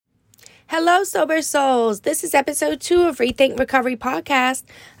Hello, sober souls. This is episode 2 of Rethink Recovery Podcast,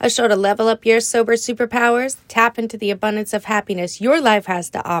 a show to level up your sober superpowers, tap into the abundance of happiness your life has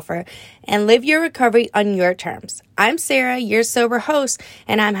to offer, and live your recovery on your terms. I'm Sarah, your sober host,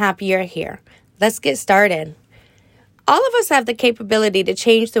 and I'm happy you're here. Let's get started. All of us have the capability to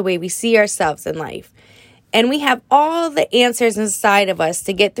change the way we see ourselves in life, and we have all the answers inside of us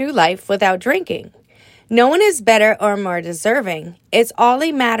to get through life without drinking. No one is better or more deserving. It's all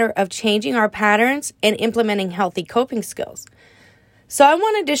a matter of changing our patterns and implementing healthy coping skills. So I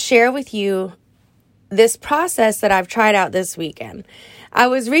wanted to share with you this process that I've tried out this weekend. I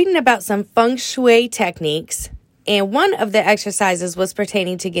was reading about some feng shui techniques, and one of the exercises was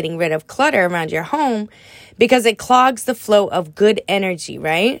pertaining to getting rid of clutter around your home because it clogs the flow of good energy,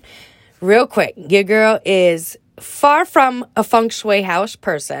 right? Real quick, your girl is far from a feng shui house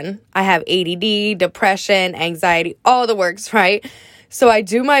person. I have ADD, depression, anxiety, all the works, right? So I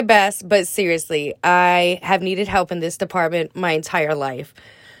do my best, but seriously, I have needed help in this department my entire life.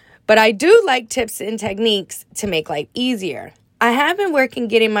 But I do like tips and techniques to make life easier. I have been working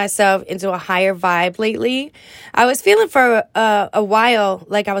getting myself into a higher vibe lately. I was feeling for a while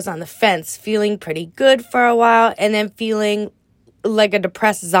like I was on the fence, feeling pretty good for a while, and then feeling like a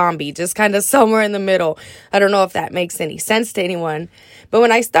depressed zombie, just kind of somewhere in the middle. I don't know if that makes any sense to anyone. But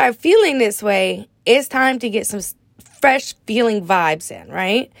when I start feeling this way, it's time to get some fresh feeling vibes in,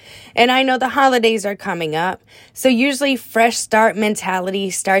 right? And I know the holidays are coming up. So usually fresh start mentality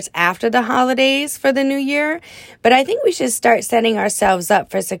starts after the holidays for the new year. But I think we should start setting ourselves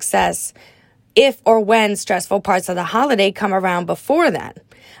up for success if or when stressful parts of the holiday come around before then.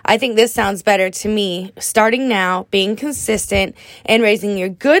 I think this sounds better to me, starting now, being consistent, and raising your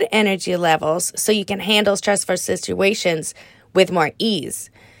good energy levels so you can handle stressful situations with more ease.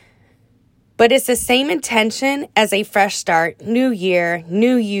 But it's the same intention as a fresh start, new year,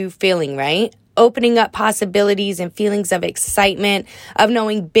 new you feeling, right? Opening up possibilities and feelings of excitement, of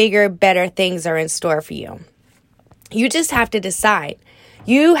knowing bigger, better things are in store for you. You just have to decide.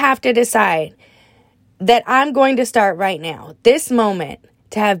 You have to decide that I'm going to start right now, this moment,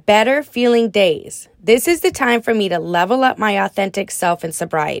 to have better feeling days. This is the time for me to level up my authentic self in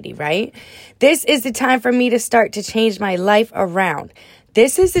sobriety, right? This is the time for me to start to change my life around.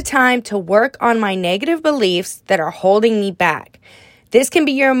 This is the time to work on my negative beliefs that are holding me back. This can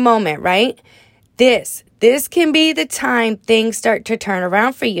be your moment, right? This can be the time things start to turn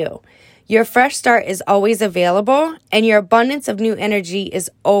around for you. Your fresh start is always available, and your abundance of new energy is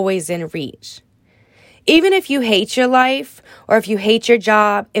always in reach. Even if you hate your life, or if you hate your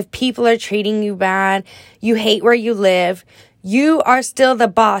job, if people are treating you bad, you hate where you live, you are still the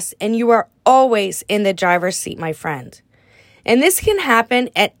boss and you are always in the driver's seat, my friend. And this can happen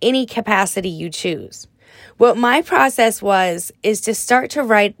at any capacity you choose. What my process is to start to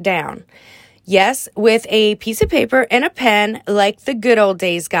write down. Yes, with a piece of paper and a pen, like the good old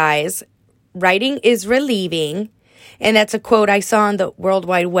days, guys. Writing is relieving. And that's a quote I saw on the World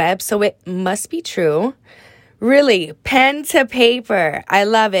Wide Web, so it must be true. Really, pen to paper. I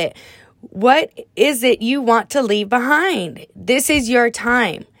love it. What is it you want to leave behind? This is your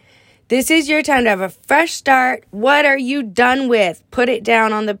time. This is your time to have a fresh start. What are you done with? Put it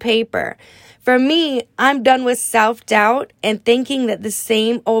down on the paper. For me, I'm done with self-doubt and thinking that the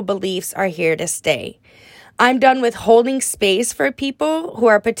same old beliefs are here to stay. I'm done with holding space for people who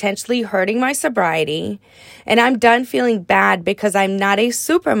are potentially hurting my sobriety. And I'm done feeling bad because I'm not a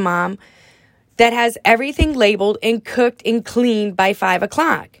super mom that has everything labeled and cooked and cleaned by 5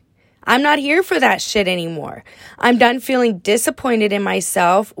 o'clock. I'm not here for that shit anymore. I'm done feeling disappointed in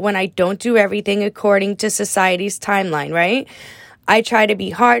myself when I don't do everything according to society's timeline, right? I tend to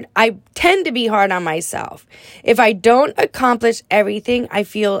be hard on myself. If I don't accomplish everything I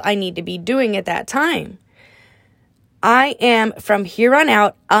feel I need to be doing at that time. I am, from here on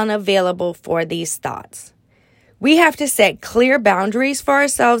out, unavailable for these thoughts. We have to set clear boundaries for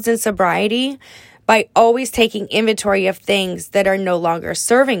ourselves in sobriety by always taking inventory of things that are no longer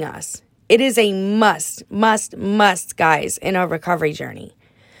serving us. It is a must, guys, in our recovery journey.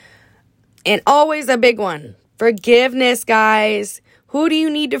 And always a big one, forgiveness, guys. Who do you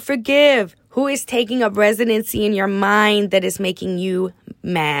need to forgive? Who is taking up residency in your mind that is making you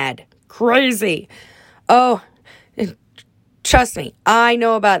mad, crazy? Oh, trust me, I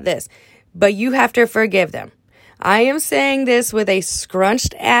know about this, but you have to forgive them. I am saying this with a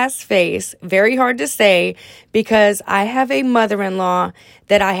scrunched ass face, very hard to say, because I have a mother-in-law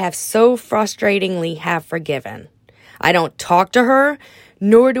that I have so frustratingly have forgiven. I don't talk to her,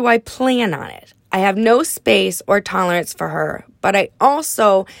 nor do I plan on it. I have no space or tolerance for her, but I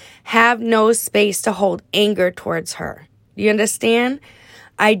also have no space to hold anger towards her. Do you understand?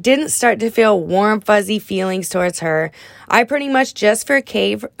 I didn't start to feel warm, fuzzy feelings towards her. I pretty much just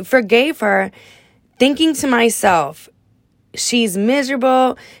forgave her, thinking to myself, she's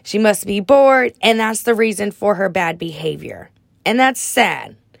miserable, she must be bored, and that's the reason for her bad behavior. And that's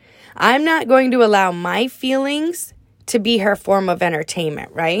sad. I'm not going to allow my feelings to be her form of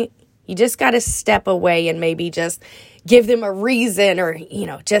entertainment, right? You just got to step away and maybe just give them a reason, or,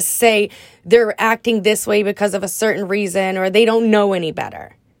 just say they're acting this way because of a certain reason, or they don't know any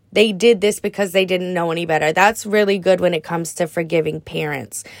better. They did this because they didn't know any better. That's really good when it comes to forgiving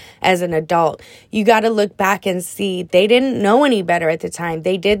parents as an adult. You got to look back and see they didn't know any better at the time.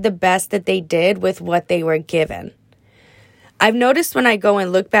 They did the best that they did with what they were given. I've noticed when I go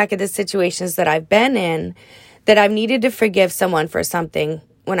and look back at the situations that I've been in, that I've needed to forgive someone for something.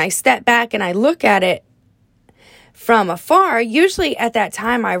 When I step back and I look at it from afar, usually at that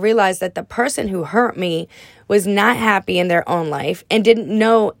time I realized that the person who hurt me was not happy in their own life and didn't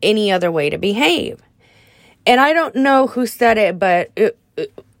know any other way to behave. And I don't know who said it, but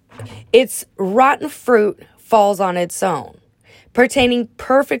it's rotten fruit falls on its own, pertaining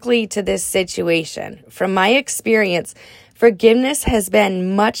perfectly to this situation. From my experience, forgiveness has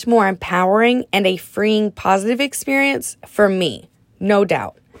been much more empowering and a freeing, positive experience for me, no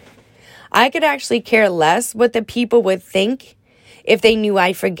doubt. I could actually care less what the people would think if they knew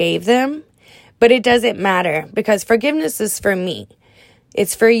I forgave them, but it doesn't matter because forgiveness is for me.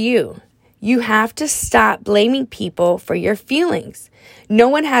 It's for you. You have to stop blaming people for your feelings. No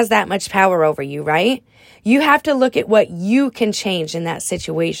one has that much power over you, right? You have to look at what you can change in that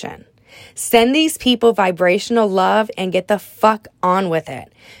situation. Send these people vibrational love and get the fuck on with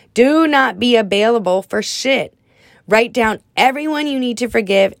it. Do not be available for shit. Write down everyone you need to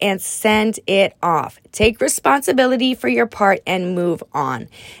forgive and send it off. Take responsibility for your part and move on.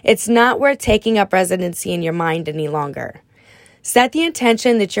 It's not worth taking up residency in your mind any longer. Set the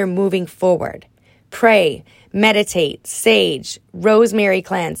intention that you're moving forward. Pray, meditate, sage, rosemary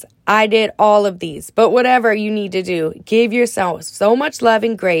cleanse. I did all of these, but whatever you need to do, give yourself so much love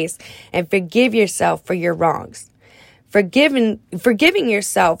and grace and forgive yourself for your wrongs. Forgiving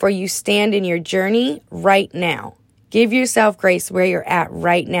yourself where you stand in your journey right now. Give yourself grace where you're at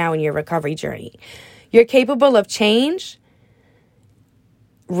right now in your recovery journey. You're capable of change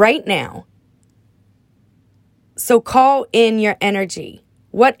right now. So call in your energy.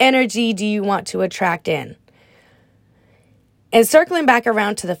 What energy do you want to attract in? And circling back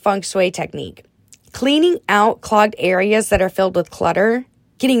around to the feng shui technique, cleaning out clogged areas that are filled with clutter,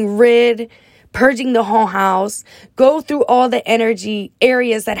 purging the whole house, go through all the energy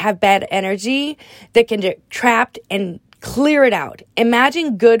areas that have bad energy that can get trapped and clear it out.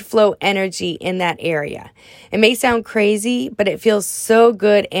 Imagine good flow energy in that area. It may sound crazy, but it feels so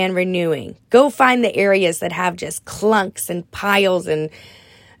good and renewing. Go find the areas that have just clunks and piles and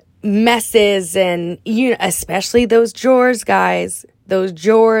messes and, especially those drawers, guys. Those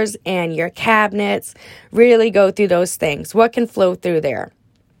drawers and your cabinets. Really go through those things. What can flow through there?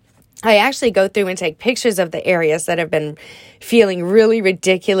 I actually go through and take pictures of the areas that have been feeling really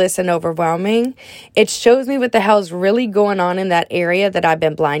ridiculous and overwhelming. It shows me what the hell's really going on in that area that I've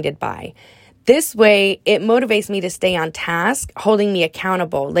been blinded by. This way, it motivates me to stay on task, holding me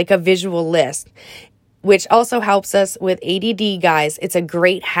accountable, like a visual list, which also helps us with ADD, guys. It's a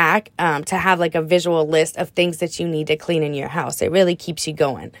great hack to have like a visual list of things that you need to clean in your house. It really keeps you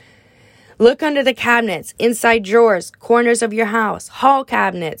going. Look under the cabinets, inside drawers, corners of your house, hall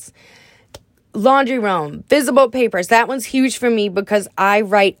cabinets, laundry room, visible papers. That one's huge for me because I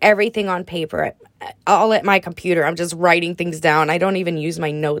write everything on paper. All at my computer. I'm just writing things down. I don't even use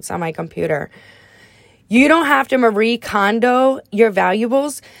my notes on my computer. You don't have to Marie Kondo your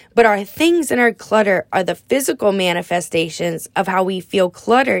valuables, but our things and our clutter are the physical manifestations of how we feel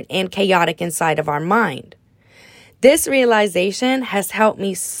cluttered and chaotic inside of our mind. This realization has helped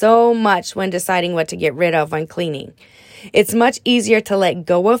me so much when deciding what to get rid of when cleaning. It's much easier to let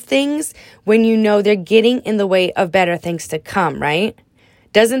go of things when you know they're getting in the way of better things to come, right?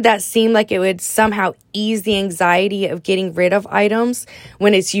 Doesn't that seem like it would somehow ease the anxiety of getting rid of items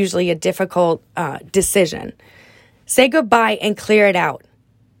when it's usually a difficult decision? Say goodbye and clear it out.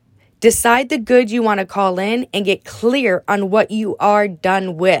 Decide the good you want to call in and get clear on what you are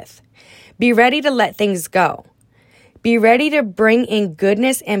done with. Be ready to let things go. Be ready to bring in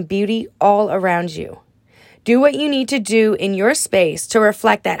goodness and beauty all around you. Do what you need to do in your space to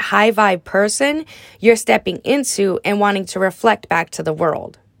reflect that high vibe person you're stepping into and wanting to reflect back to the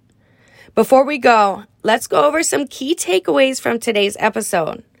world. Before we go, let's go over some key takeaways from today's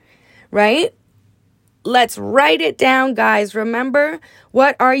episode, right? Let's write it down, guys. Remember,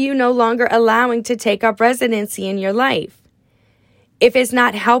 what are you no longer allowing to take up residency in your life? If it's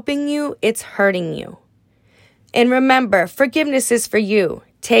not helping you, it's hurting you. And remember, forgiveness is for you.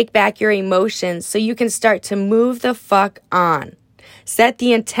 Take back your emotions so you can start to move the fuck on. Set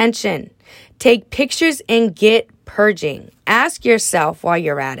the intention. Take pictures and get purging. Ask yourself while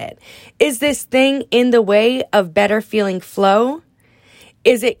you're at it, is this thing in the way of better feeling flow?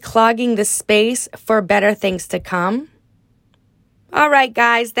 Is it clogging the space for better things to come? All right,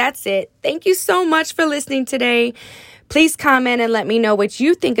 guys, that's it. Thank you so much for listening today. Please comment and let me know what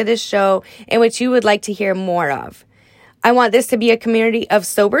you think of this show and what you would like to hear more of. I want this to be a community of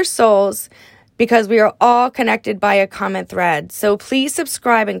sober souls because we are all connected by a common thread. So please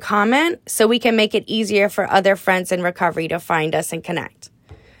subscribe and comment so we can make it easier for other friends in recovery to find us and connect.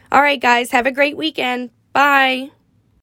 All right, guys, have a great weekend. Bye.